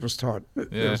 mate, it was tight.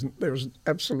 There was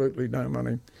absolutely no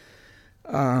money.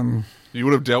 You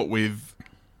would have dealt with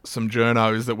some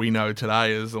journos that we know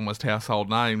today as almost household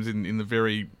names in the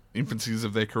very infancies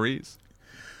of their careers.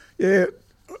 Yeah.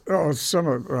 Some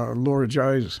of Laura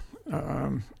Jayes.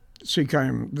 She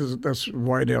came, that's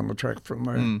way down the track from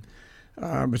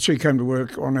there. But she came to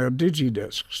work on our digi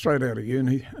desk straight out of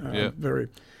uni.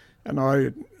 And I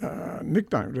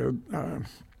nicknamed her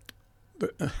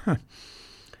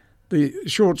the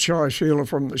short, shy Sheila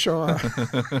from the Shire.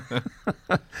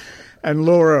 And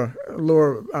Laura,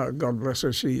 God bless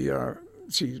her, she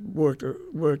worked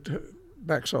her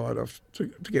backside off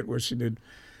to get where she did.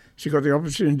 She got the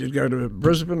opportunity to go to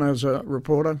Brisbane as a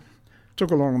reporter. Took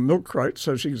along a milk crate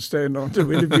so she could stand on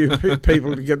to interview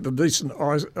people to get the decent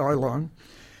eye line,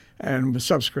 and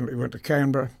subsequently went to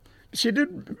Canberra. She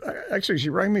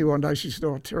rang me one day. She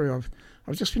said, Terry, I've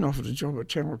just been offered a job at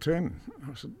Channel 10.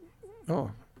 I said,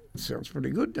 it sounds pretty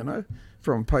good,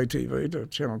 from pay TV to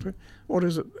Channel 10. What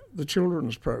is it? The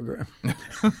children's program.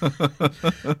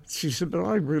 She said, but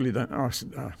I really don't. I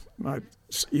said, mate,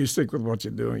 you stick with what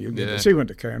you're doing. You get it. She went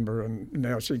to Canberra, and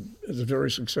now she is very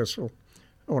successful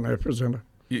on-air presenter.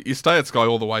 You stay at Sky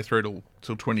all the way through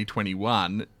till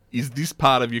 2021. Is this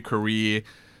part of your career,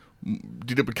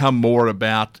 did it become more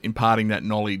about imparting that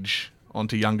knowledge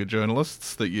onto younger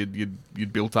journalists that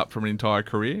you'd built up from an entire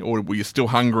career, or were you still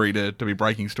hungry to be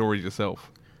breaking stories yourself?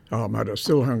 Oh, mate, I was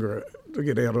still hungry to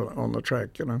get out on the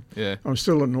track, Yeah. I'm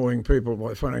still annoying people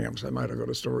by phoning up and saying, mate, I've got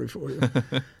a story for you.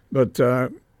 But,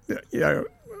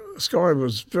 Sky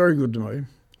was very good to me.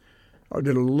 I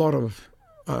did a lot of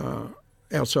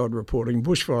outside reporting.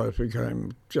 Bushfire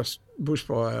became just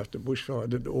bushfire after bushfire. I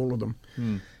did all of them.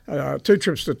 2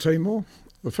 trips to Timor.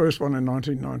 The first one in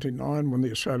 1999 when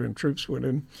the Australian troops went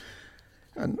in.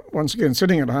 And once again,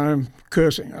 sitting at home,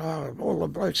 cursing, all the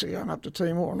blokes are going up to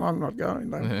Timor and I'm not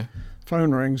going.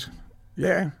 Phone rings.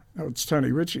 Yeah, it's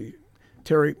Tony Ritchie.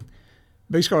 Terry,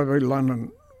 B-Sky v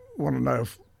London want to know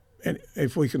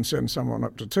if we can send someone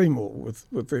up to Timor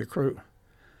with their crew.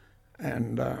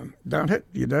 And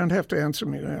you don't have to answer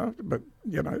me now, but,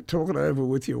 talk it over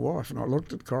with your wife. And I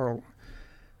looked at Coral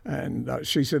and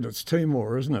she said, it's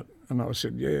Timor, isn't it? And I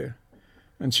said, yeah.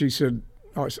 And she said,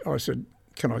 I said,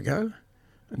 can I go?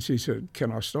 And she said,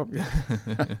 can I stop you?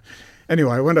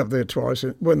 Anyway, I went up there twice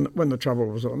when the trouble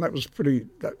was on. That was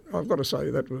I've got to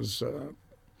say, that was,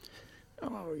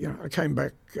 I came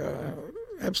back a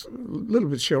little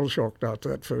bit shell-shocked after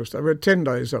that first day. We had 10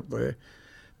 days up there.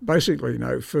 Basically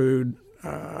no food,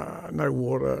 no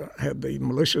water, had the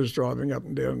militias driving up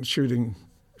and down, shooting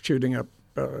up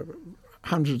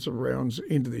hundreds of rounds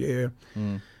into the air.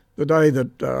 The day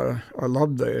that I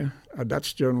lobbed there, a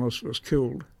Dutch journalist was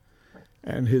killed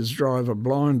and his driver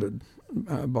blinded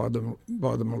by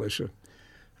the militia.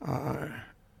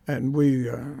 And we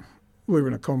were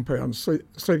in a compound,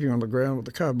 sleeping on the ground with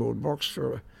a cardboard box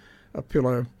for a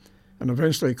pillow. And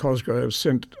eventually Cosgrove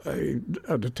sent a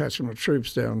detachment of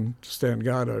troops down to stand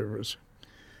guard over us.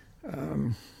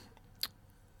 A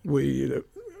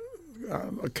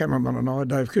cameraman and I,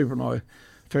 Dave Cooper and I,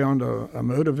 found a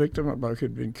murder victim, a bloke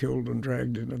who'd been killed and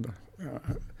dragged into the...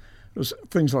 it was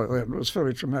things like that. It was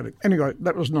fairly traumatic. Anyway,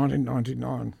 that was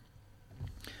 1999.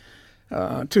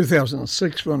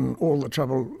 2006, when all the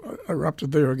trouble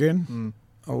erupted there again,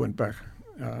 I went back.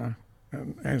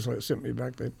 And Angela sent me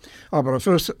back there. Oh, but I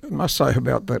first must say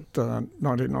about that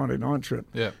 1999 trip,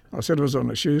 I said it was on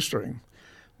a shoestring.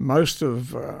 Most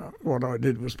of what I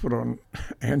did was put on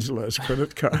Angela's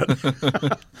credit card.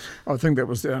 I think that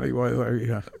was the only way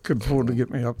they could afford to get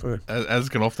me up there. As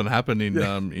can often happen in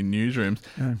newsrooms.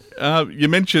 Yeah. You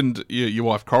mentioned your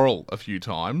wife Coral a few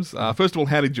times. First of all,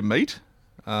 how did you meet?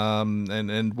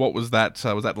 And what was that?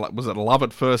 Was it love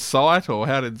at first sight, or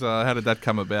how did that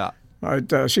come about?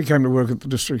 She came to work at the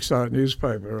District Star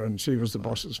newspaper, and she was the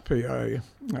boss's PA,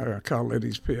 Carl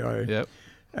Leddy's PA. Yep.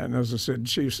 And as I said,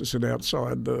 she used to sit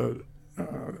outside the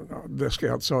desk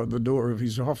outside the door of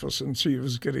his office, and she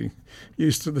was getting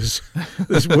used to this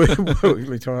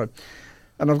weekly time.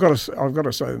 And I've got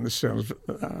to say, and this sounds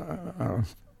the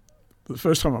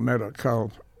first time I met her,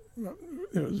 Carl,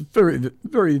 it was very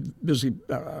very busy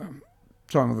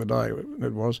time of the day.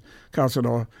 It was. Carl said,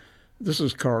 "Oh, this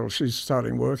is Coral. She's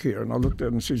starting work here." And I looked at her,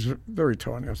 and she's very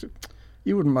tiny. I said,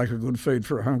 "You wouldn't make a good feed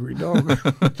for a hungry dog."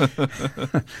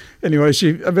 Anyway, she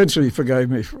eventually forgave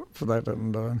me for that,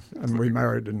 and we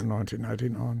married in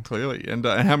 1989. Clearly. And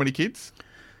how many kids?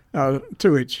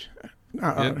 2 each.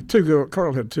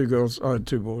 Coral had 2 girls. I had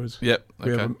 2 boys. Yep.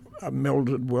 We have a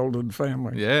melded, welded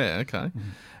family. Yeah. Okay.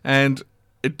 And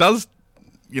it does.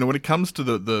 When it comes to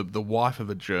the wife of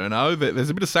a journo, there's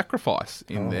a bit of sacrifice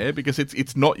in there, because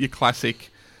it's not your classic,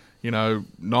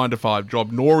 9-to-5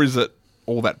 job, nor is it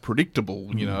all that predictable.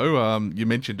 You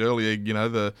mentioned earlier,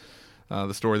 the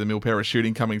story of the Milpera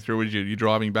shooting coming through as you're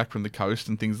driving back from the coast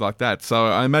and things like that. So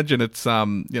I imagine it's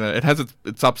it has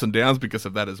its ups and downs because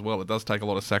of that as well. It does take a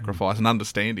lot of sacrifice and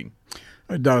understanding.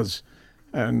 It does,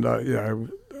 and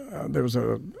there was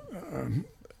a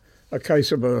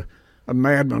case of a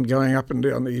madman going up and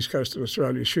down the east coast of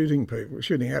Australia shooting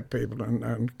at people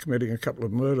and committing a couple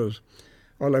of murders.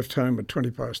 I left home at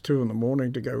 2:20 in the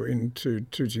morning to go into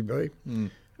 2GB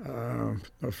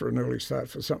for an early start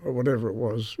for something, or whatever it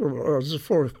was. Well, it was a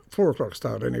 4 o'clock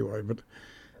start anyway, but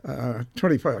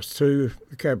 2:20,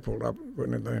 the cab pulled up,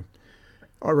 went in there.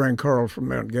 I rang Coral from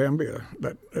Mount Gambier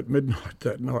at midnight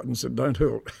that night and said, Don't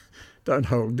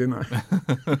hold dinner.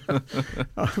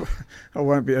 I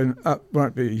won't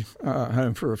be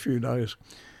home for a few days.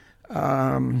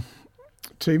 Timor.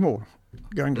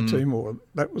 Going to Timor,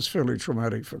 that was fairly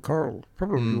traumatic for Coral.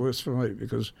 Probably worse for me,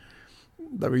 because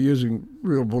they were using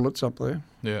real bullets up there.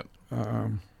 Yeah.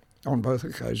 On both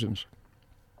occasions.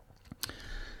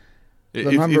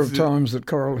 The number of times that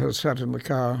Coral has sat in the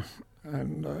car,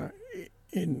 and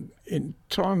in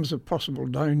times of possible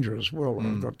danger as well,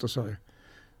 I've got to say,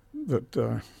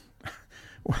 that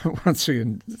once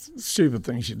again, stupid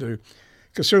things you do.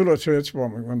 Casula church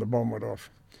bombing, when the bomb went off.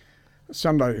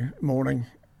 Sunday morning,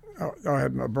 I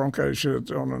had my Bronco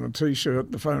shirt on and a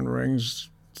T-shirt. The phone rings.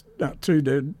 2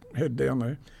 dead. Head down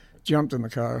there. Jumped in the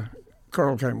car.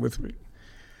 Coral came with me.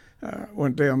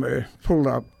 Went down there. Pulled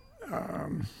up.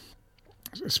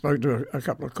 Spoke to a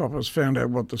couple of coppers. Found out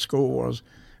what the score was.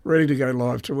 Ready to go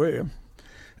live to air.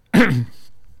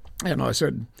 And I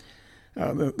said,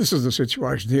 "This is the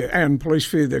situation here. And police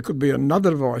fear there could be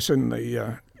another device in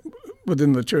the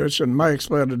within the church and may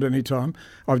explode at any time.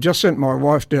 I've just sent my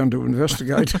wife down to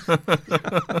investigate."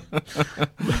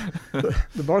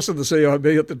 The boss of the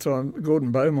CIB at the time,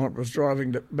 Gordon Beaumont, was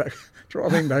driving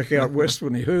back out west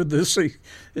when he heard this.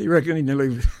 He reckoned he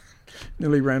nearly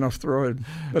ran off the road.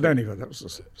 But anyway, that was the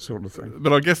sort of thing.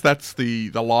 But I guess that's the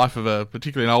life of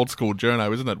particularly an old school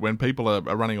journo, isn't it? When people are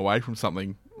running away from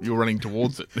something, you're running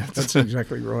towards it. That's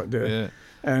exactly right, yeah.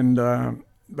 And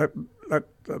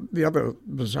the other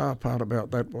bizarre part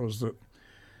about that was that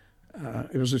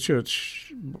it was a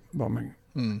church bombing,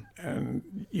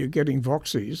 and you're getting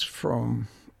voxies from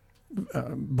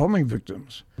bombing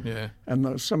victims. Yeah.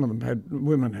 And some of them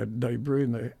women had debris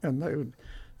in there, and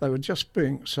they were just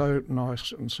being so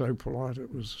nice and so polite.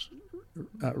 It was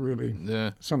really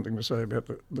something to say about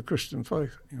the Christian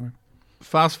faith,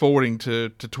 Fast forwarding to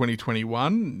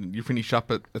 2021, you finish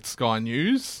up at Sky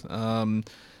News.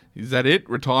 Is that it?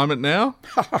 Retirement now?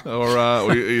 Or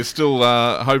are you still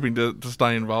hoping to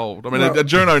stay involved? I mean, a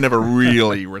journo never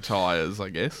really retires, I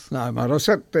guess. No, mate. I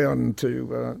sat down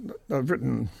I've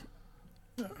written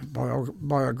a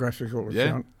biographical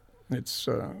account. Its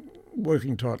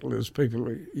working title is People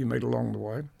You Meet Along the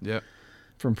Way. Yeah.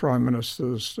 From Prime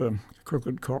Ministers,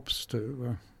 crooked cops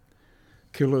to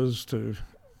Killers to,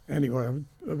 anyway,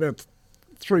 about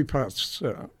 3 parts.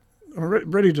 I'm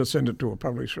ready to send it to a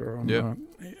publisher on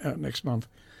next month.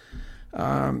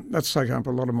 That's taken up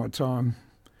a lot of my time.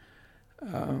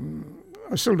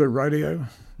 I still do radio.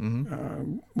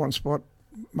 One spot,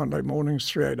 Monday mornings,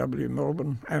 3AW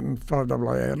Melbourne and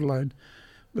 5AA Adelaide.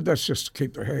 But that's just to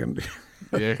keep the hand.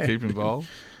 Keep involved.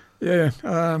 Yeah.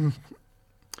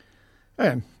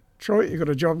 And Troy, you got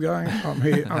a job going? I'm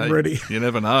here. I'm ready. You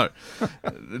never know.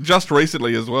 Just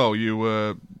recently as well,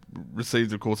 you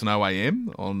received, of course, an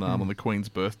OAM on the Queen's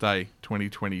birthday,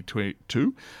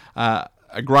 2022. A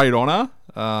great honour,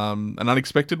 an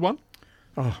unexpected one.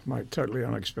 Oh, mate, totally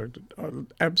unexpected.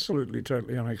 Absolutely,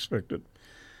 totally unexpected.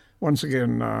 Once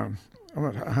again, I'm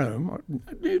at home.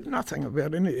 I knew nothing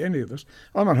about any of this.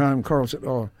 I'm at home. Coral said,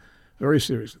 "Oh, very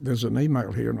serious. There's an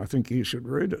email here, and I think you should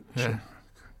read it." Yeah.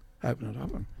 So, open it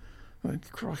up, and I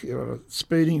think, crikey, a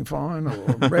speeding fine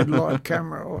or a red light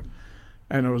camera,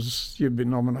 and it was, "You've been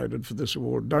nominated for this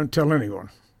award. Don't tell anyone."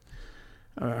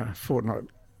 Fortnight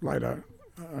later,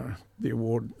 the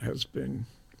award has been.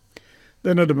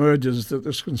 Then it emerges that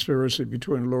this conspiracy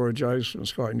between Laura Jays from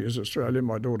Sky News Australia,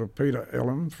 my daughter Peter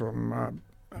Ellen from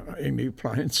Emu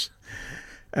Plains,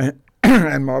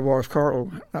 and my wife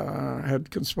Coral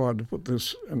had conspired to put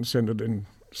this and send it in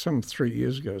some 3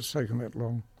 years ago. It's taken that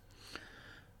long.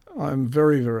 I'm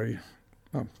very, very,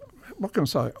 what can I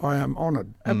say? I am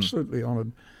honoured, absolutely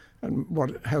honoured. And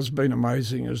what has been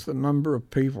amazing is the number of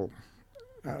people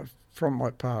from my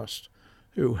past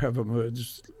who have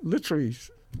emerged literally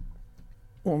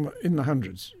in the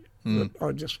hundreds that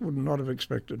I just would not have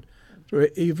expected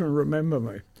to even remember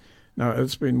me. No,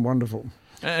 it's been wonderful.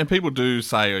 And people do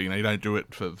say, you don't do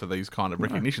it for these kind of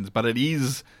recognitions, but it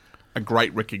is a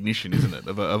great recognition, isn't it,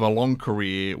 of a long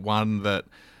career, one that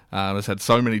has had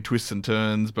so many twists and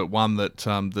turns, but one that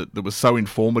that was so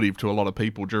informative to a lot of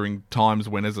people during times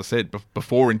when, as I said,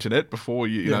 before internet, before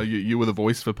you were the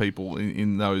voice for people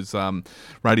in those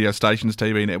radio stations,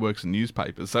 TV networks, and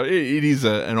newspapers. So it is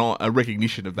a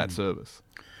recognition of that service.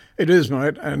 It is,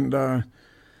 mate, and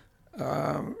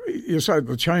you say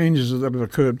the changes that have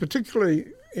occurred, particularly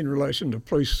in relation to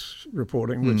police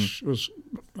reporting, which was,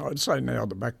 I'd say now,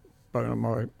 the backbone of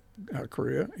my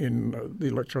career in the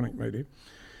electronic media.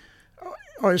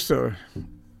 I used to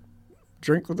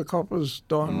drink with the coppers,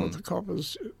 dine with the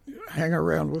coppers, hang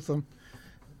around with them,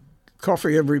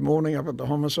 coffee every morning up at the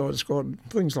homicide squad,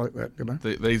 things like that,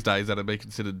 These days that would be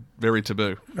considered very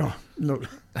taboo. Oh, no.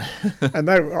 And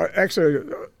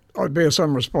I bear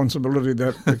some responsibility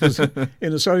that because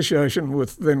in association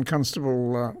with then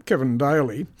Constable Kevin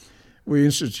Daly, we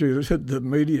instituted the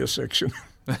media section.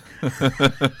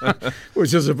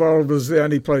 Which has evolved as the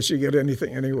only place you get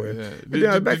anything anywhere.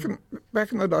 Yeah.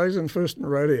 Back in the days in Thurston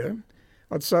Radio,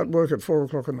 I'd start work at 4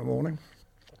 o'clock in the morning.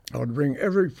 I'd ring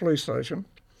every police station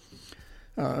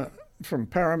from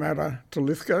Parramatta to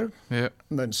Lithgow, and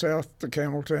then south to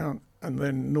Campbelltown, and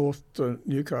then north to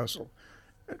Newcastle.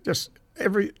 Just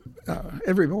every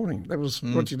morning. That was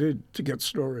what you did to get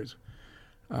stories.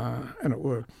 And it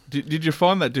worked. Did you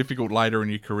find that difficult later in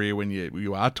your career when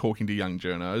you are talking to young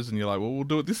journos and you're like, well, we'll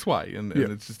do it this way, and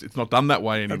it's not done that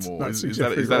way anymore? Is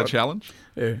that a challenge?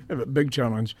 Yeah, a big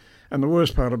challenge. And the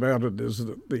worst part about it is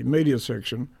that the media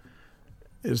section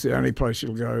is the only place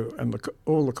you'll go, and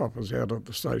all the coppers out at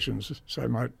the stations say,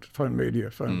 mate, phone media,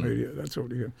 that's all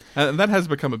you get. And that has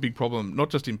become a big problem, not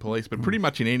just in police, but pretty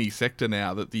much in any sector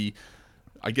now, that the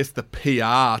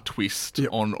PR twist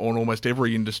on almost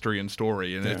every industry and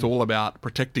story, and it's all about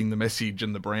protecting the message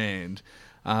and the brand.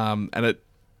 And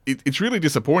it's really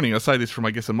disappointing. I say this from,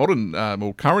 a modern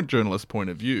or current journalist point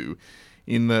of view,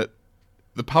 in that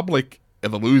the public are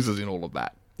the losers in all of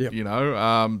that.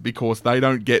 Because they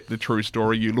don't get the true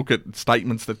story. You look at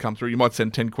statements that come through. You might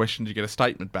send 10 questions, you get a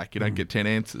statement back. You don't get 10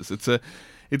 answers. It's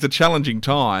a challenging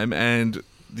time, and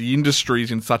the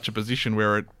industry's in such a position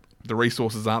where the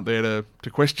resources aren't there to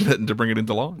question it and to bring it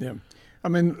into line. Yeah. I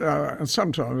mean, and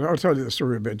sometimes, I'll tell you the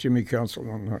story about Jimmy Council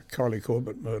on the Kylie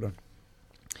Corbett murder,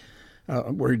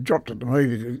 where he dropped it to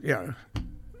me,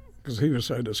 because he was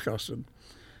so disgusted.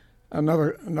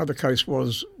 Another case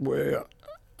was where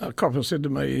a copper said to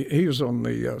me, he was on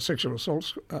the sexual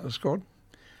assault squad,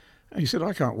 and he said,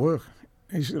 I can't work.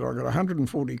 He said, I've got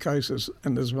 140 cases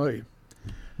and there's me.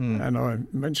 And I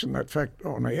mentioned that fact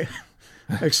on air.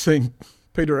 Next thing,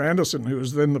 Peter Anderson, who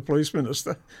was then the police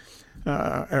minister,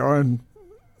 our own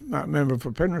member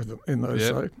for Penrith in those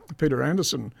days, Peter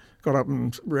Anderson got up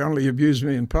and roundly abused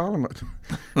me in Parliament.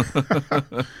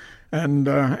 And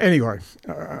anyway,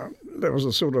 that was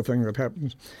the sort of thing that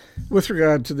happens. With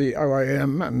regard to the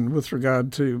OAM and with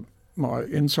regard to my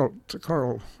insult to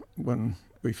Coral when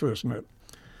we first met.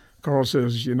 Coral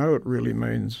says, "You know, it really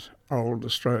means old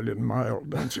Australian male,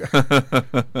 don't you?"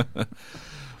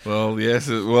 Well, yes.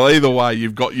 Well, either way,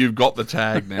 you've got the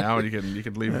tag now, and you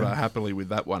can live happily with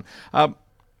that one.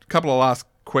 Couple of last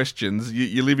questions.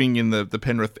 You're living in the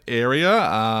Penrith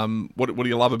area. What do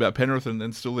you love about Penrith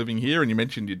and still living here? And you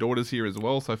mentioned your daughter's here as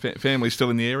well, so family's still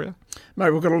in the area? Mate,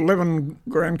 we've got 11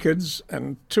 grandkids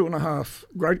and 2.5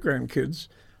 great-grandkids,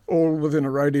 all within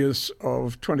a radius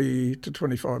of 20 to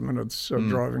 25 minutes of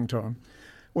driving time.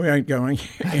 We ain't going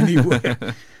anywhere.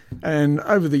 And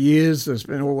over the years, there's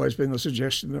always been the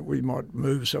suggestion that we might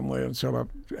move somewhere and sell up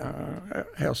a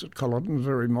house at Culloden, a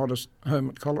very modest home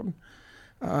at Culloden.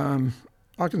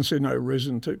 I can see no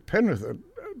reason to. Penrith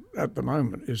at the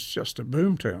moment is just a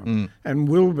boom town and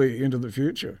will be into the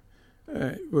future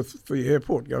with the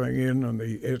airport going in and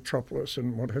the Airtropolis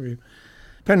and what have you.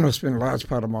 Penrith's been a large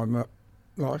part of my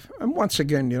life. And once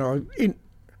again,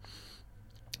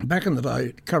 back in the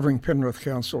day, covering Penrith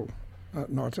Council at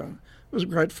night time, it was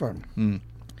great fun.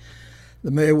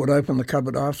 The mayor would open the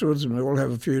cupboard afterwards and we'd all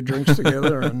have a few drinks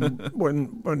together. And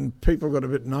when people got a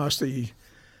bit nasty,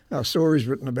 stories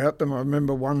written about them, I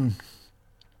remember one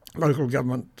local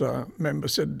government member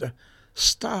said,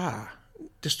 "Star,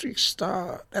 District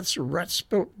Star, that's rat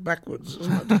spelt backwards,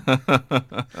 isn't it?"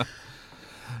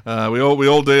 We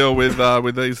all deal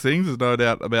with these things. There's no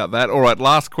doubt about that. All right,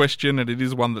 last question, and it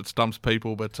is one that stumps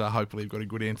people, but hopefully you've got a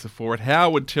good answer for it. How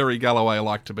would Terry Galloway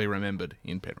like to be remembered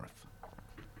in Penrith?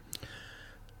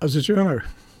 As a journo,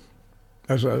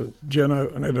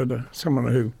 an editor, someone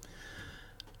who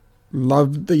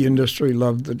loved the industry,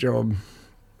 loved the job.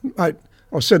 Mate,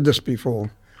 I've said this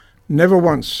before. Never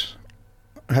once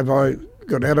have I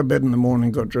got out of bed in the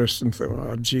morning, got dressed and thought,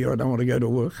 "Oh, gee, I don't want to go to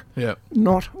work." Yeah.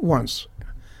 Not once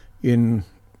in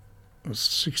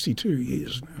 62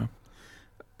 years now.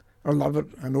 I love it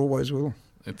and always will.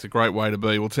 It's a great way to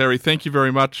be. Well, Terry, thank you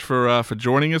very much for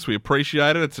joining us. We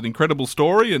appreciate it. It's an incredible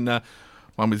story and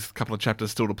one with a couple of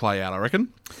chapters still to play out, I reckon.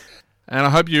 And I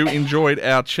hope you enjoyed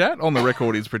our chat. On the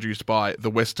Record is produced by The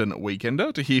Western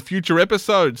Weekender. To hear future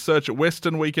episodes, search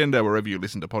Western Weekender wherever you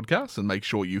listen to podcasts and make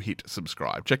sure you hit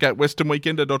subscribe. Check out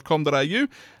westernweekender.com.au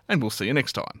and we'll see you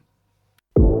next time.